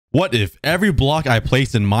What if every block I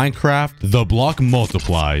place in Minecraft, the block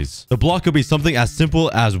multiplies? The block could be something as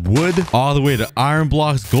simple as wood, all the way to iron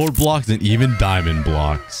blocks, gold blocks, and even diamond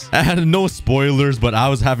blocks. And no spoilers, but I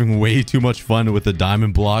was having way too much fun with the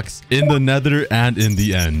diamond blocks in the nether and in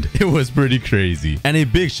the end. It was pretty crazy. And a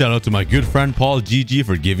big shout out to my good friend Paul GG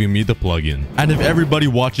for giving me the plugin. And if everybody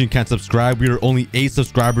watching can subscribe, we are only 8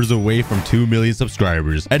 subscribers away from 2 million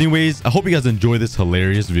subscribers. Anyways, I hope you guys enjoy this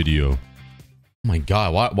hilarious video. Oh my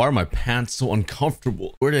god, why are my pants so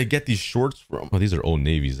uncomfortable? Where did I get these shorts from? Oh, these are Old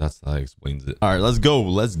Navy's. That explains it. All right, let's go.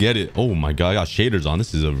 Let's get it. Oh my god, I got shaders on.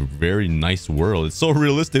 This is a very nice world. It's so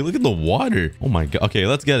realistic. Look at the water. Oh my god. Okay,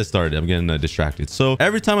 let's get it started. I'm getting distracted. So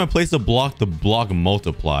every time I place a block, the block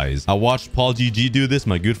multiplies. I watched Paul GG do this,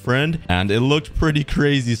 my good friend, and it looked pretty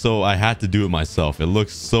crazy, so I had to do it myself. It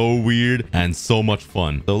looks so weird and so much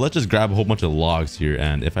fun. So let's just grab a whole bunch of logs here,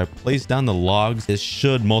 and if I place down the logs, it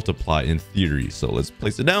should multiply in theory. So let's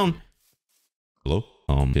place it down. Hello?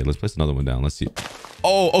 Okay, let's place another one down. Let's see.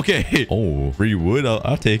 Oh, okay. Oh, free wood.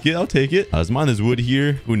 I'll take it. I'll take it. Let's mine this wood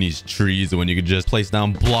here. Who needs trees when you can just place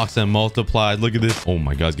down blocks and multiply? Look at this. Oh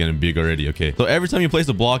my god, it's getting big already. Okay, so every time you place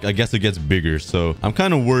a block, I guess it gets bigger. So I'm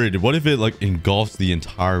kind of worried. What if it like engulfs the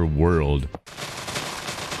entire world?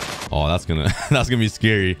 Oh, that's gonna be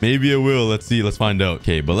scary. Maybe it will. Let's see. Let's find out.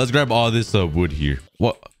 Okay, but let's grab all this wood here.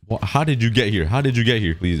 What? How did you get here? How did you get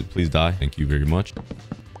here? Please die. Thank you very much.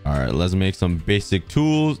 All right, let's make some basic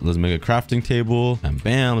tools. Let's make a crafting table, and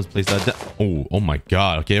bam, let's place that down. Oh my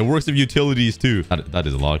god. Okay, it works with utilities too. That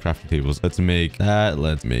is a lot of crafting tables. Let's make that.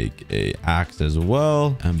 Let's make a axe as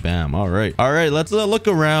well, and bam. All right, let's look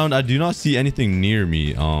around. I do not see anything near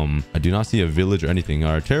me. I do not see a village or anything.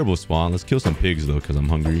 All right, terrible spawn. Let's kill some pigs though, because I'm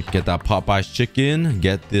hungry. Get that Popeye's chicken.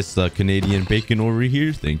 Get this Canadian bacon over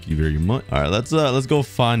here. Thank you very much. All right, let's go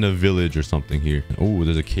find a village or something here. Oh,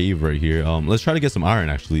 there's a cave right here. Let's try to get some iron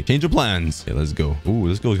actually. Change of plans. Okay, let's go. Oh,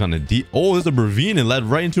 this goes kind of deep. Oh, there's a ravine. It led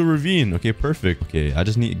right into a ravine. Okay, perfect. Okay, I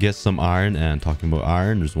just need to get some iron, and talking about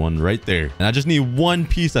iron, there's one right there. And I just need one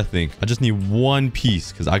piece, I think. I just need one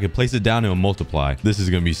piece because I can place it down and it'll multiply. This is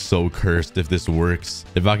going to be so cursed if this works.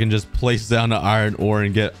 If I can just place down the iron ore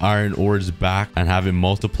and get iron ores back and have it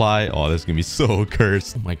multiply. Oh, this is going to be so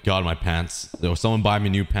cursed. Oh my god, my pants. So someone buy me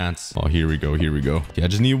new pants. Oh, here we go. Here we go. Okay, I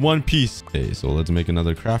just need one piece. Okay, so let's make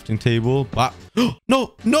another crafting table.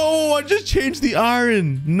 No, I just changed the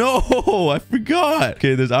iron. No, I forgot.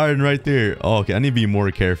 Okay, there's iron right there. Oh, okay, I need to be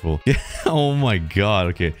more careful. Yeah. Oh my god.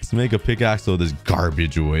 Okay, let's make a pickaxe so this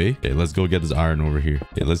garbage away. Okay, let's go get this iron over here.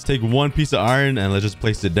 Okay, let's take one piece of iron and let's just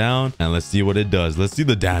place it down and let's see what it does. Let's see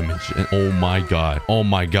the damage. And oh my god. Oh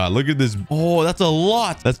my god. Look at this. Oh, that's a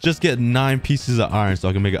lot. Let's just get 9 pieces of iron so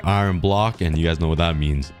I can make an iron block, and you guys know what that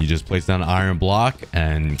means. You just place down an iron block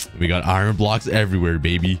and we got iron blocks everywhere,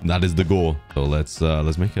 baby. That is the goal. So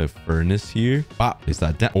let's make a furnace here. Place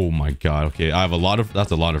that down. Oh my god. Okay, I have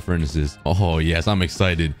that's a lot of furnaces. Oh yes, I'm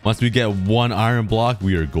excited. Once we get one iron block,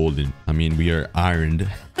 we are golden. I mean, we are ironed.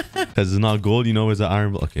 Because it's not gold, you know, it's an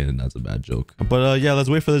iron block. Okay, that's a bad joke. But yeah, let's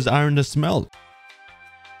wait for this iron to smelt.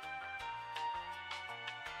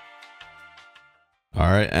 All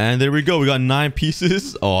right, and there we go. We got 9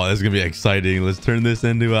 pieces. Oh, this is gonna be exciting. Let's turn this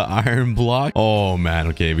into an iron block. Oh man.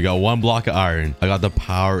 Okay, we got 1 block of iron. I got the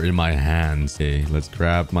power in my hands. Okay, let's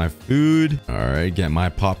grab my food. All right, get my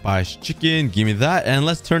Popeye's chicken. Give me that, and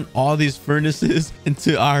let's turn all these furnaces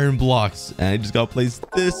into iron blocks. And I just gotta place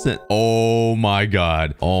this in. Oh my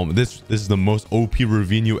god. This is the most OP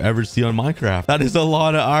ravine you ever see on Minecraft. That is a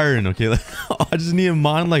lot of iron. Okay, I just need to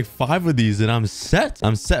mine like 5 of these, and I'm set.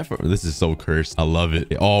 I'm set for this. Is so cursed. I love it.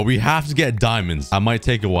 Oh, we have to get diamonds. I might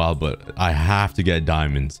take a while, but I have to get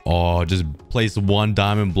diamonds. Oh, just place 1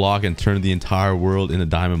 diamond block and turn the entire world into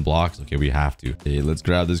diamond blocks. Okay, we have to. Okay, let's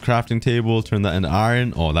grab this crafting table, turn that into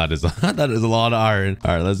iron. Oh, that is that is a lot of iron.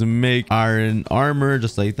 All right, let's make iron armor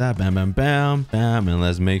just like that. Bam, bam, bam, bam, and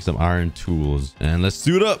let's make some iron tools. And let's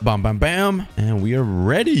suit up. Bam, bam, bam, and we are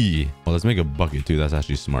ready. Oh, let's make a bucket too. That's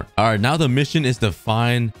actually smart. All right, now the mission is to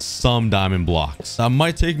find some diamond blocks. That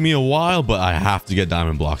might take me a while, but I have to get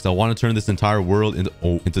diamond blocks. I want to turn this entire world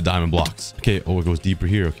into diamond blocks. Okay. Oh, it goes deeper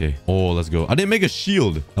here. Okay. Oh, let's go. I didn't make a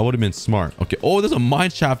shield. That would have been smart. Okay. Oh, there's a mine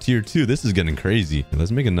shaft here too. This is getting crazy. Okay,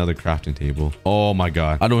 let's make another crafting table. Oh my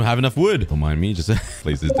god. I don't have enough wood. Don't mind me. Just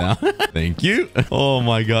place this down. Thank you. Oh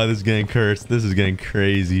my god. This is getting cursed. This is getting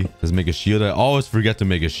crazy. Let's make a shield. I always forget to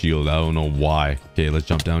make a shield. I don't know why. Okay. Let's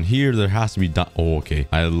jump down here. There has to be oh, okay.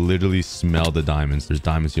 I literally smell smell the diamonds. There's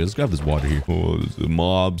diamonds here. Let's grab this water here. Oh, there's the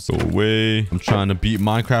mobs. Go away. I'm trying to beat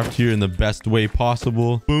Minecraft here in the best way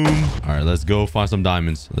possible. Boom. All right, let's go find some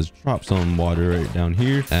diamonds. Let's drop some water right down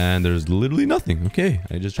here. And there's literally nothing. Okay,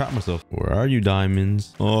 I just trapped myself. Where are you,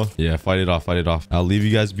 diamonds? Oh, yeah, fight it off. Fight it off. I'll leave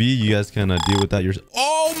you guys be. You guys can deal with that yourself.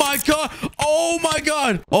 Oh my god. Oh my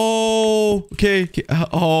god. Oh, okay.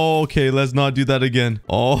 Oh, okay. Let's not do that again.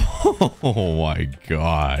 Oh, oh my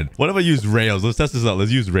god. What if I use rails? Let's test this out.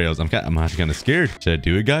 Let's use rails. I'm actually kind of scared. Should I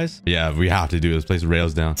do it, guys? Yeah, we have to do it. Let's place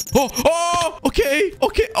rails down. Oh, okay.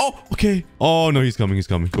 Okay. Oh, okay. Oh, no, he's coming. He's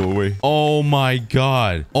coming. Go away. Oh my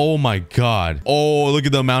god. Oh my god. Oh, look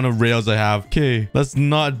at the amount of rails I have. Okay, let's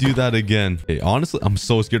not do that again. Hey, honestly, I'm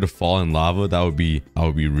so scared to fall in lava. That would be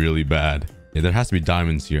really bad. Yeah, there has to be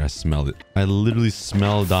diamonds here. I smell it. I literally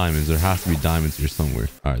smell diamonds. There has to be diamonds here somewhere.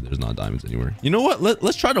 All right, there's not diamonds anywhere. You know what?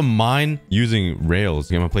 Let's try to mine using rails.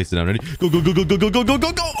 Okay, I'm gonna place it down. Ready? Go, go, go, go, go, go, go, go,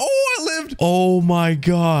 go, go. Oh, I lived. Oh my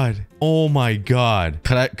god. Oh my god.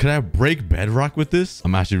 Could I break bedrock with this?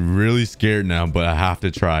 I'm actually really scared now, but I have to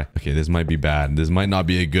try. Okay, this might be bad. This might not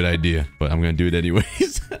be a good idea, but I'm gonna do it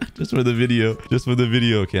anyways. Just for the video. Just for the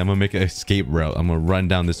video. Okay, I'm gonna make an escape route. I'm gonna run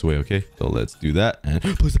down this way, okay? So let's do that. And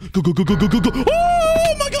please go, go, go, go, go, go, go.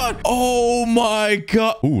 Oh my god. Oh my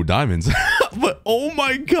god. Ooh, diamonds. But oh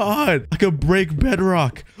my god. I could break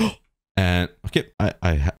bedrock. And okay,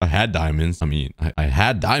 I had diamonds. I mean, I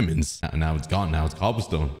had diamonds. Now it's gone. Now it's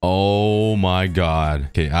cobblestone. Oh my god.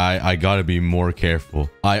 Okay, I gotta be more careful.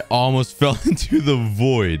 I almost fell into the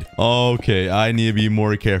void. Okay, I need to be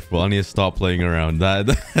more careful. I need to stop playing around.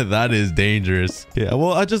 That is dangerous. Yeah,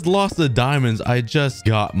 well, I just lost the diamonds. I just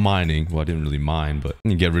got mining. Well, I didn't really mine, but I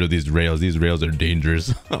can get rid of these rails. These rails are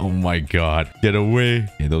dangerous. Oh my god. Get away.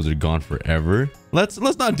 Okay, those are gone forever. Let's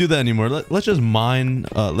not do that anymore. Let's just mine.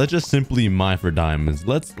 Let's just simply mine for diamonds.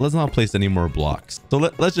 Let's not place any more blocks. So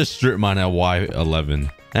let's just strip mine at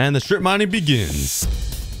Y11, and the strip mining begins.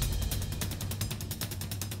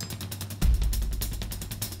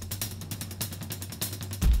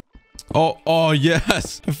 Oh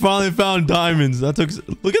yes, I finally found diamonds. That took,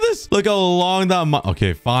 look at this, look how long that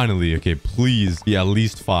okay, finally. Okay, please be at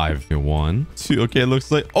least 5. Okay, 1 2. Okay, it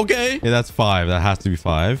looks like okay, that's 5. That has to be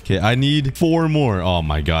 5. Okay, I need 4 more. Oh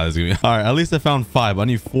my god, this is gonna be all right. At least I found 5. I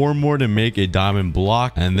need 4 more to make a diamond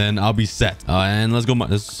block, and then I'll be set. And let's go.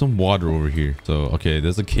 There's some water over here. So okay,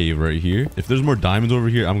 there's a cave right here. If there's more diamonds over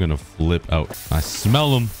here, I'm gonna flip out. I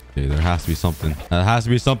smell them. Okay, there has to be something. There has to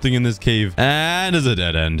be something in this cave. And it's a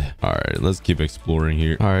dead end. All right, let's keep exploring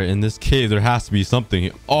here. All right, in this cave, there has to be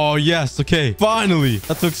something. Oh, yes. Okay, finally.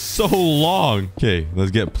 That took so long. Okay,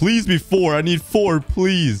 let's get... Please be 4. I need 4,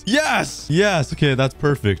 please. Yes. Yes. Okay, that's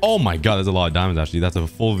perfect. Oh, my God. There's a lot of diamonds, actually. That's a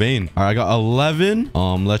full vein. All right, I got 11.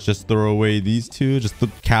 Let's just throw away these 2. Just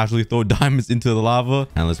casually throw diamonds into the lava.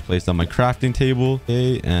 And let's place on my crafting table.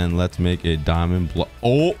 Okay, and let's make a diamond block.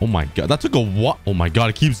 Oh my God. That took a what? Oh, my God.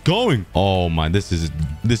 It keeps going. Oh my, this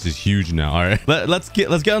is huge now. All right, let's get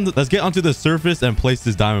onto the surface and place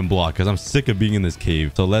this diamond block, because I'm sick of being in this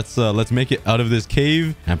cave. So let's make it out of this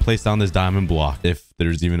cave and place down this diamond block, if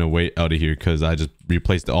there's even a way out of here, because I just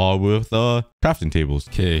replaced it all with crafting tables.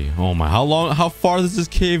 Okay. Oh my, how far does this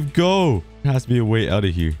cave go? There has to be a way out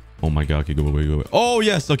of here. Oh my god. Okay, go away, go away. Oh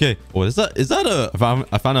yes. Okay. Oh, is that a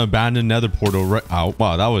I found an abandoned nether portal right out.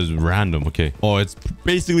 Wow, that was random. Okay. Oh, it's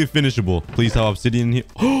basically finishable. Please have obsidian here.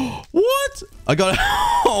 What? I got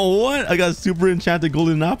oh, what? I got a super enchanted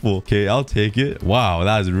golden apple. Okay, I'll take it. Wow,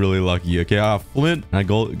 that is really lucky. Okay, I have flint and I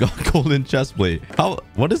got golden chest plate.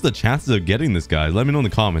 What is the chances of getting this, guys? Let me know in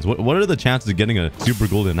the comments. What are the chances of getting a super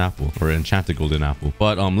golden apple or enchanted golden apple?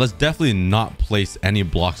 But let's definitely not place any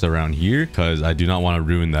blocks around here, because I do not want to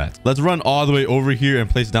ruin that. Let's run all the way over here and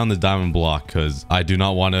place down this diamond block, because I do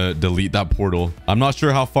not want to delete that portal. I'm not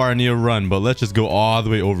sure how far I need to run, but let's just go all the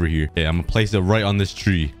way over here. Okay, I'm gonna place it right on this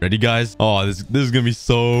tree. Ready, guys? Oh, this is gonna be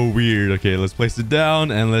so weird. Okay, let's place it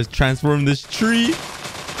down and let's transform this tree.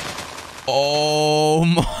 Oh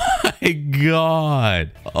my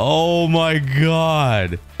god. Oh my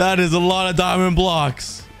god. That is a lot of diamond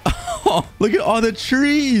blocks. Oh, look at all the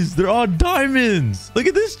trees. They're all diamonds. Look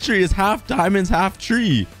at this tree. It's half diamonds, half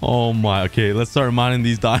tree. Oh my. Okay, let's start mining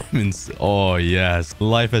these diamonds. Oh yes.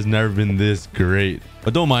 Life has never been this great.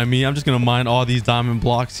 But don't mind me. I'm just gonna mine all these diamond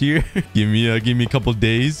blocks here. Give me a couple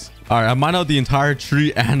days. All right, I mined out the entire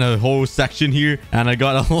tree and a whole section here, and I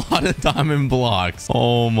got a lot of diamond blocks.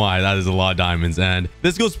 Oh my, that is a lot of diamonds. And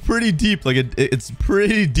this goes pretty deep. Like it's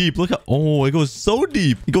pretty deep. Look at, oh, it goes so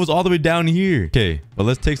deep. It goes all the way down here. Okay, but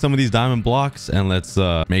let's take some of these diamond blocks and let's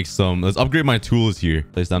let's upgrade my tools here.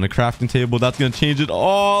 Place down a crafting table. That's gonna change it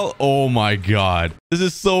all. Oh my god, this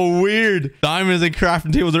is so weird. Diamonds and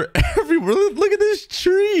crafting tables are everywhere. Look at this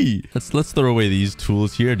tree. Let's throw away these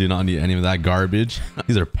tools here. I do not need any of that garbage.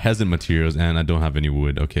 These are peasant materials, and I don't have any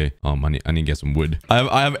wood. Okay, I need to get some wood.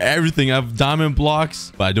 I have everything. I have diamond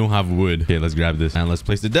blocks, but I don't have wood. Okay, let's grab this and let's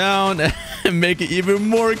place it down and make it even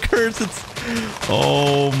more cursed.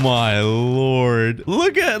 Oh my lord,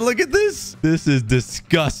 look at this. This is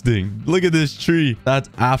disgusting. Look at this tree. That's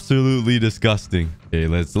absolutely disgusting. Okay,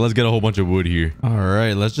 let's get a whole bunch of wood here. All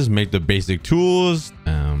right, let's just make the basic tools.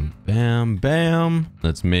 Bam, bam.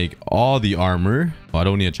 Let's make all the armor. Oh, I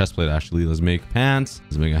don't need a chest plate, actually. Let's make pants.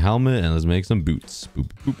 Let's make a helmet, and let's make some boots. Boop,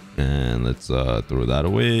 boop. And let's throw that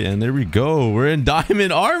away. And there we go. We're in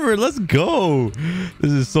diamond armor. Let's go.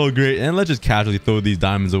 This is so great. And let's just casually throw these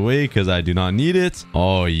diamonds away because I do not need it.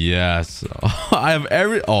 Oh, yes. I have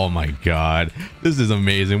oh my god. This is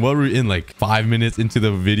amazing. Well, we're in like 5 minutes into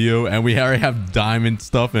the video, and we already have diamond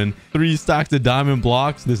stuff and 3 stacks of diamond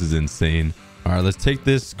blocks. This is insane. All right, let's take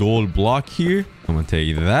this gold block here. I'm gonna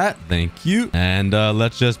take that. Thank you. And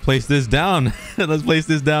let's just place this down. Let's place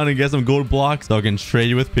this down and get some gold blocks so I can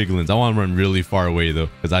trade with piglins. I want to run really far away though,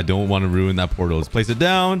 because I don't want to ruin that portal. Let's place it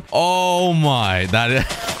down. Oh my, that is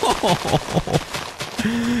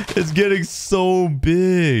it's getting so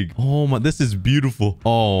big. Oh my, this is beautiful.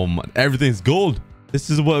 Oh my, everything's gold. This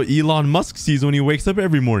is what Elon Musk sees when he wakes up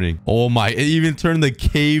every morning. Oh my, it even turned the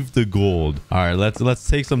cave to gold. All right, let's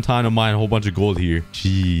take some time to mine a whole bunch of gold here.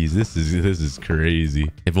 Jeez, this is crazy.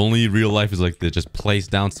 If only real life is like this, just place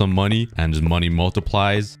down some money and just money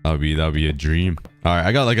multiplies. That'd be a dream. All right,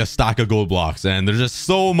 I got like a stack of gold blocks and there's just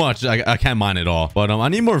so much. I can't mine it all, but I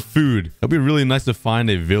need more food. It'd be really nice to find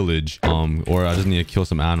a village, or I just need to kill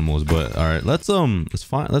some animals. But all right, let's yeah,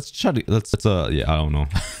 I don't know.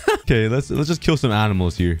 Okay, let's just kill some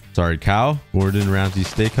animals here. Sorry, cow. Gordon Ramsay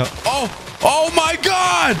steakhouse. Oh my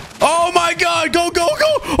god. Oh my god. Go.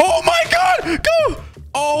 Oh my god. Go.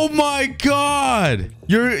 Oh my god.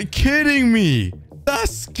 You're kidding me. That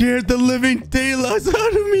scared the living daylights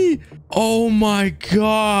out of me. Oh my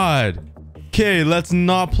god. Okay, let's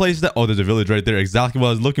not place that. Oh, there's a village right there. Exactly what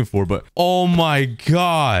I was looking for, but oh my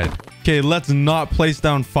god. Okay, let's not place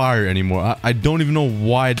down fire anymore. I don't even know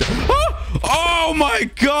why. Oh my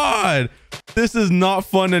god. This is not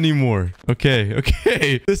fun anymore. Okay.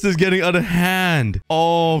 This is getting out of hand.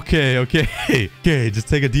 Okay. Just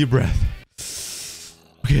take a deep breath.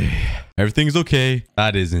 Okay. Everything's okay.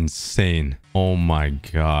 That is insane. Oh my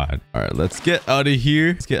god. All right, let's get out of here.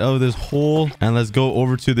 Let's get out of this hole and let's go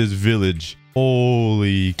over to this village.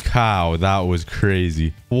 Holy cow, that was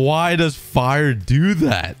crazy. Why does fire do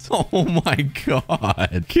that? Oh my god.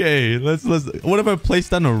 Okay, let's what if I place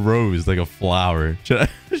down a rose, like a flower? Should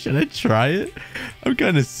I try it? I'm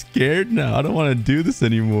kind of scared now. I don't want to do this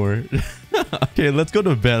anymore. Okay, let's go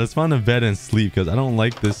to bed. Let's find a bed and sleep because I don't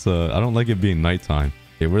like this. I don't like it being nighttime.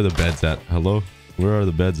 Okay, where are the beds at? Hello? Where are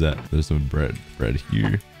the beds at? There's some bread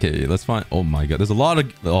here. Okay, let's find. Oh my god, there's a lot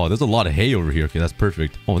of hay over here. Okay, that's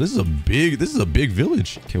perfect. Oh, this is a big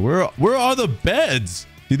village. Okay, where are the beds?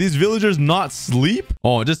 Do these villagers not sleep?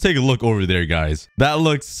 Oh, just take a look over there, guys. That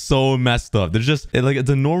looks so messed up. There's just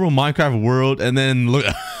it's a normal Minecraft world, and then look.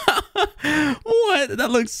 What?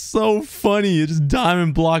 That looks so funny. It's just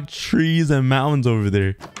diamond block trees and mountains over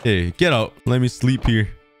there. Hey, get out. Let me sleep here.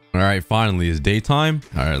 All right, finally, it's daytime.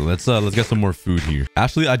 All right, let's get some more food here.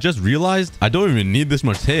 Actually, I just realized I don't even need this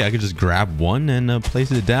much hay. I could just grab one and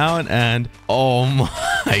place it down, and oh my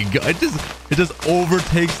god, it just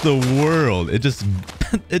overtakes the world. It just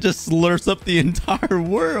slurps up the entire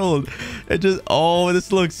world.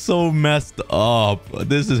 This looks so messed up.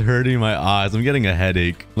 This is hurting my eyes. I'm getting a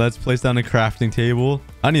headache. Let's place down a crafting table.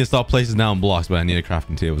 I need to stop placing down blocks, but I need a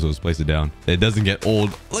crafting table, so let's place it down. It doesn't get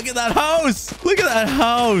old. Look at that house. Look at that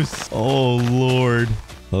house. Oh, Lord.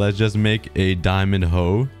 Let's just make a diamond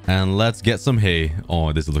hoe and let's get some hay.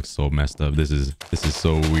 Oh, this looks so messed up. This is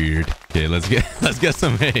so weird. Okay, let's get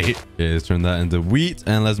some hay. Okay, let's turn that into wheat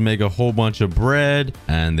and let's make a whole bunch of bread.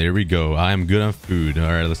 And there we go. I am good on food. All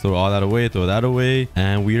right, let's throw all that away, throw that away,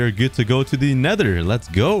 and we are good to go to the nether. Let's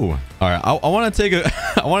go. All right, I want to take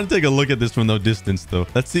a look at this from no distance though.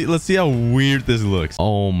 Let's see how weird this looks.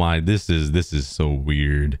 Oh my, this is so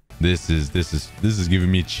weird. This is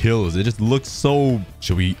giving me chills. It just looks so...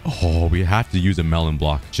 Should we... Oh, we have to use a melon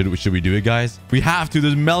block. Should we do it, guys? We have to.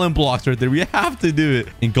 There's melon blocks right there. We have to do it.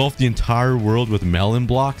 Engulf the entire world with melon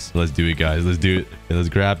blocks. Let's do it, guys. Let's do it. Okay, let's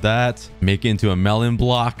grab that. Make it into a melon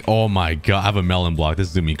block. Oh my god. I have a melon block. This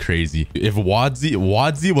is gonna be crazy. If Wadzi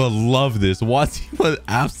will love this. Wadzi will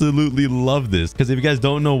absolutely love this. Because if you guys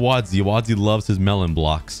don't know Wadzi loves his melon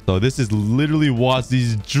blocks. So this is literally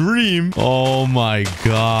Wadzi's dream. Oh my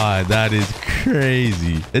god. That is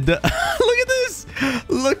crazy. Look at this.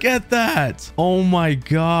 Look at that. Oh my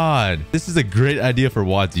god. This is a great idea for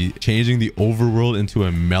Wadzi. Changing the overworld into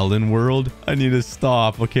a melon world. I need to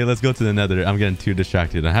stop. Okay, let's go to the nether. I'm getting too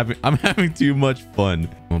distracted. I'm having too much fun.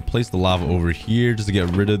 I'm gonna place the lava over here just to get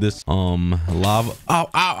rid of this lava. Ow, ow,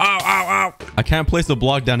 ow, ow, ow. I can't place a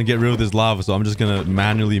block down to get rid of this lava, so I'm just gonna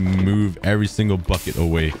manually move every single bucket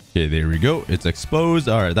away. Okay, there we go. It's exposed.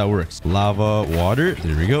 All right, that works. Lava, water.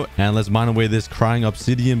 There we go. And let's mine away this crying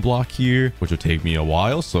obsidian block here, which will take me a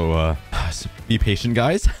while. So be patient,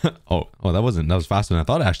 guys. oh, that was faster than I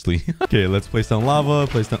thought, actually. Okay, let's place down lava,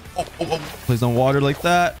 place down place down water like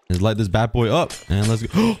that. Let's light this bad boy up and let's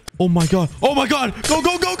go. Oh my god. Oh my god. Go,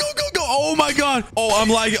 go, go, go, go, go. Oh my god. Oh, I'm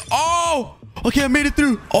lagging. Oh, okay, I made it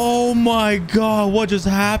through. Oh my god, what just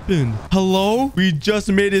happened? Hello? We just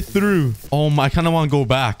made it through. Oh my, I kind of want to go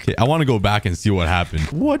back. Okay, I want to go back and see what happened.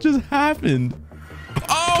 What just happened?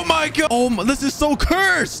 Oh my god. Oh, this is so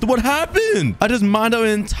cursed. What happened? I just mined out an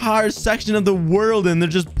entire section of the world and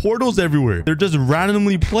there's just portals everywhere. They're just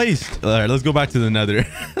randomly placed. All right, let's go back to the nether.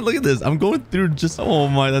 Look at this. I'm going through just... Oh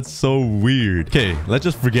my, that's so weird. Okay, let's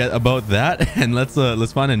just forget about that and let's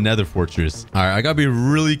find a nether fortress. All right, I gotta be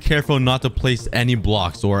really careful not to place any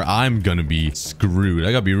blocks or I'm gonna be screwed.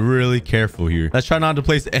 I gotta be really careful here. Let's try not to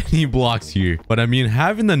place any blocks here. But I mean,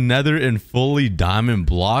 having the nether in fully diamond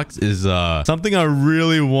blocks is something I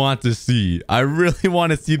really want to see. I really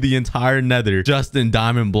want to see the entire nether just in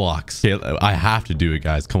diamond blocks. Okay, I have to do it,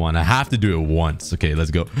 guys. Come on, I have to do it once. Okay,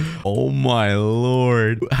 let's go. Oh my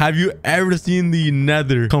lord. Have you ever seen the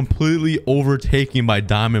nether completely overtaken by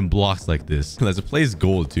diamond blocks like this? Let's place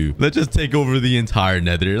gold too. Let's just take over the entire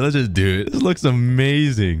nether. Let's just do it. This looks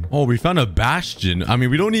amazing. Oh, we found a bastion. I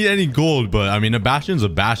mean, we don't need any gold, but I mean, a bastion's a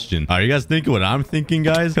bastion. Are you guys thinking what I'm thinking,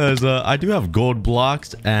 guys? Because I do have gold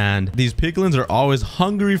blocks and these piglins are always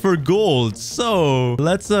hungry for gold, so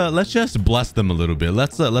let's just bless them a little bit.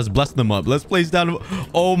 Let's bless them up. Let's place down...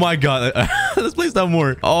 Oh my god. Let's place down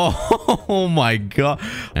more. Oh my god.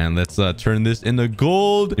 And let's turn this into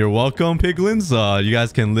gold. You're welcome, piglins. You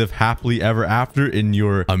guys can live happily ever after in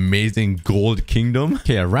your amazing gold kingdom.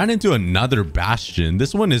 Okay, I ran into another bastion.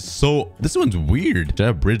 This one's weird. Should I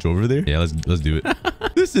have a bridge over there? Yeah, let's do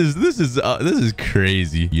it. This is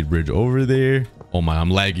crazy. You bridge over there. Oh my, I'm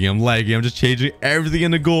lagging. I'm just changing everything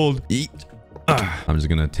into gold. Eat. I'm just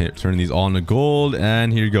gonna turn these all into gold,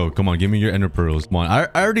 and here you go. Come on, give me your ender pearls. Come on, I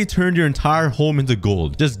already turned your entire home into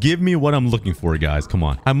gold. Just give me what I'm looking for, guys. Come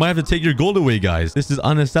on, I might have to take your gold away, guys. This is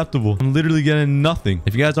unacceptable. I'm literally getting nothing.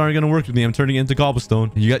 If you guys aren't gonna work with me, I'm turning it into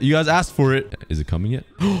cobblestone. You guys asked for it. Is it coming yet?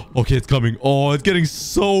 Okay, it's coming. Oh, it's getting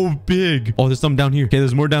so big. Oh, there's some down here. Okay,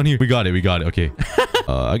 there's more down here. We got it. Okay.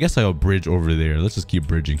 I guess I'll bridge over there. Let's just keep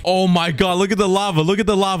bridging. Oh my god, look at the lava. Look at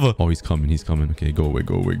the lava. Oh, he's coming. Okay, go away.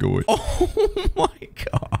 Oh my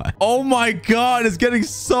god. Oh my god, it's getting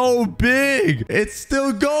so big. It's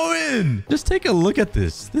still going. Just take a look at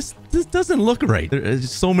this. This doesn't look right.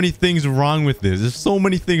 There's so many things wrong with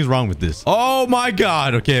this. Oh my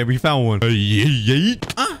god. Okay, we found one.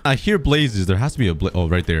 I hear blazes. There has to be a blaze. Oh,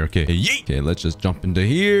 right there. Okay. Okay, let's just jump into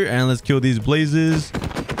here and let's kill these blazes.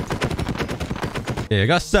 Okay, I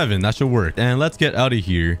got 7. That should work. And let's get out of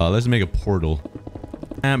here. Let's make a portal.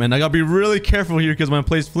 And I gotta be really careful here because when I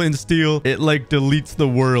place flint and steel, it like deletes the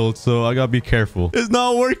world. So I gotta be careful. It's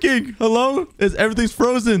not working. Hello? Everything's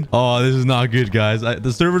frozen. Oh, this is not good, guys.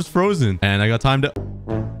 The server's frozen. And I got time to...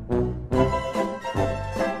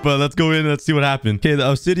 But let's go in and let's see what happened. Okay, the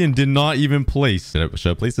obsidian did not even place.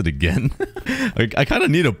 Should I place it again? I kind of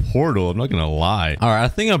need a portal. I'm not going to lie. All right, I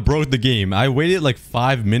think I broke the game. I waited like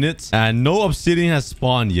 5 minutes and no obsidian has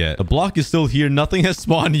spawned yet. The block is still here. Nothing has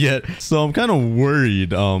spawned yet. So I'm kind of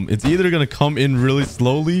worried. It's either going to come in really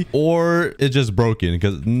slowly or it's just broken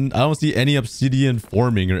because I don't see any obsidian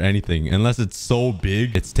forming or anything. Unless it's so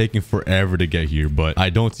big, it's taking forever to get here. But I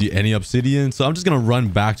don't see any obsidian. So I'm just going to run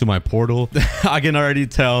back to my portal. I can already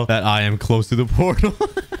tell that I am close to the portal.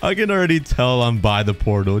 I can already tell I'm by the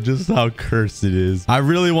portal, just how cursed it is. I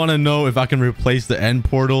really want to know if I can replace the end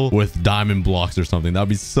portal with diamond blocks or something. That would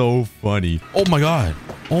be so funny. Oh my god.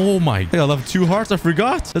 Oh my. I left 2 hearts. I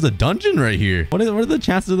forgot. There's a dungeon right here. What are the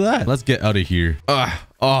chances of that? Let's get out of here.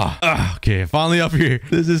 Okay, finally up here.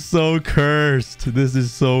 This is so cursed. This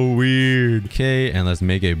is so weird. Okay, and let's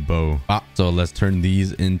make a bow. So let's turn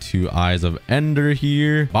these into eyes of Ender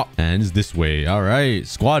here. And it's this way. All right,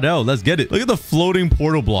 squad out. Let's get it. Look at the floating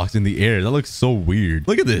portal blocks in the air. That looks so weird.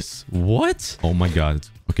 Look at this. What? Oh my god.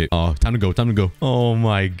 Okay. Oh, time to go. Time to go. Oh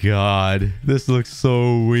my god. This looks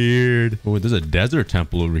so weird. Oh, there's a desert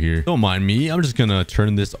temple over here. Don't mind me. I'm just gonna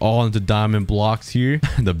turn this all into diamond blocks here.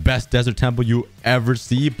 The best desert temple you ever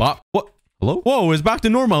see. What? Hello? Whoa, it's back to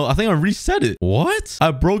normal. I think I reset it. What? I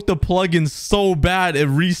broke the plugin so bad it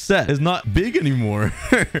reset. It's not big anymore.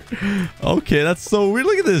 Okay, that's so weird.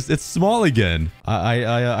 Look at this. It's small again.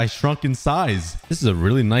 I shrunk in size. This is a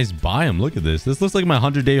really nice biome. Look at this. This looks like my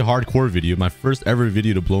 100-day hardcore video. My first ever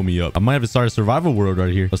video to blow me up. I might have to start a survival world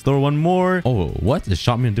right here. Let's throw one more. Oh, what? It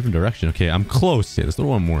shot me in a different direction. Okay, I'm close. Okay, let's throw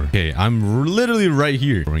one more. Okay, I'm literally right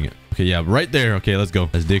here. Throwing it. Okay, yeah, right there. Okay, let's go.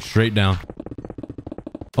 Let's dig straight down.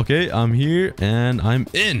 Okay, I'm here and I'm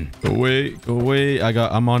in. Go away, go away.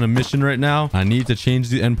 I'm on a mission right now. I need to change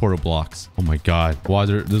the end portal blocks. Oh my god. Why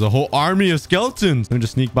there's a whole army of skeletons. Let me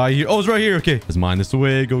just sneak by here. Oh, it's right here. Okay, let's mine this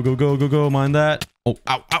away. Go, go, go, go, go. Mine that. Oh,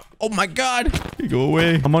 ow, ow. Oh my god. Go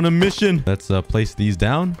away. I'm on a mission. Let's place these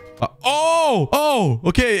down.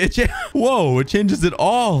 Okay. Whoa, it changes it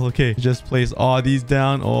all. Okay, just place all these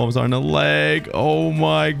down. Oh, I'm starting to lag. Oh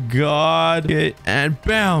my god. Okay, and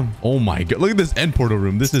bam. Oh my god. Look at this end portal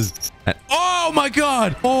room. This is... Oh my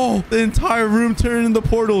god. Oh, the entire room turned into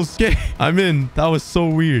portals. Okay, I'm in. That was so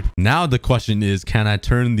weird. Now the question is, can I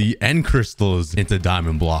turn the end crystals into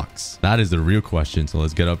diamond blocks? That is the real question. So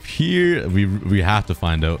let's get up here. We have to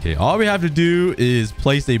find out. Okay, all we have to do is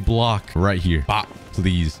place a block right here.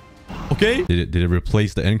 Please. Okay. Did it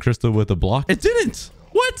replace the end crystal with a block? It didn't.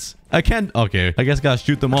 What? I can't. Okay. I guess I gotta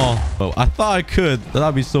shoot them all. Oh, I thought I could.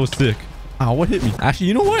 That'd be so sick. Ow, what hit me? Actually,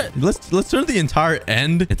 you know what? Let's turn the entire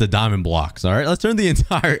end into diamond blocks. All right. Let's turn the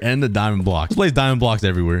entire end to diamond blocks. Let's place diamond blocks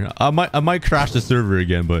everywhere. I might crash the server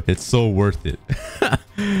again, but it's so worth it.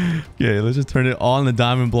 Okay, let's just turn it all into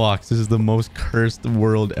diamond blocks. This is the most cursed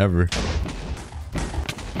world ever.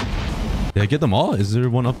 Did I get them all? Is there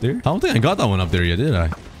one up there? I don't think I got that one up there yet, did I?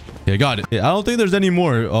 Yeah, I got it. Yeah, I don't think there's any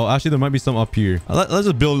more. Oh, actually, there might be some up here. Let's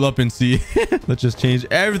just build it up and see. Let's just change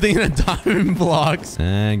everything into diamond blocks.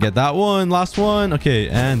 And get that one. Last one. Okay,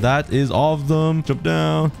 and that is all of them. Jump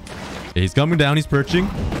down. Okay, he's coming down. He's perching.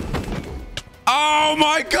 Oh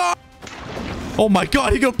my god. Oh my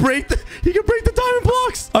god. He can break the diamond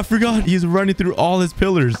blocks. I forgot. He's running through all his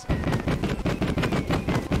pillars.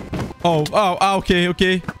 Oh,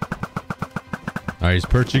 okay. All right, he's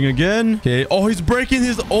perching again. Okay. Oh, he's breaking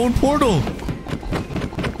his own portal.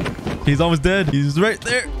 He's almost dead. He's right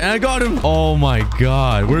there. And I got him. Oh my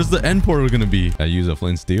god. Where's the end portal going to be? I use a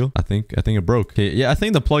flint and steel. I think it broke. Okay. Yeah, I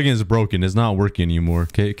think the plugin is broken. It's not working anymore.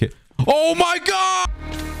 Okay. Oh my god.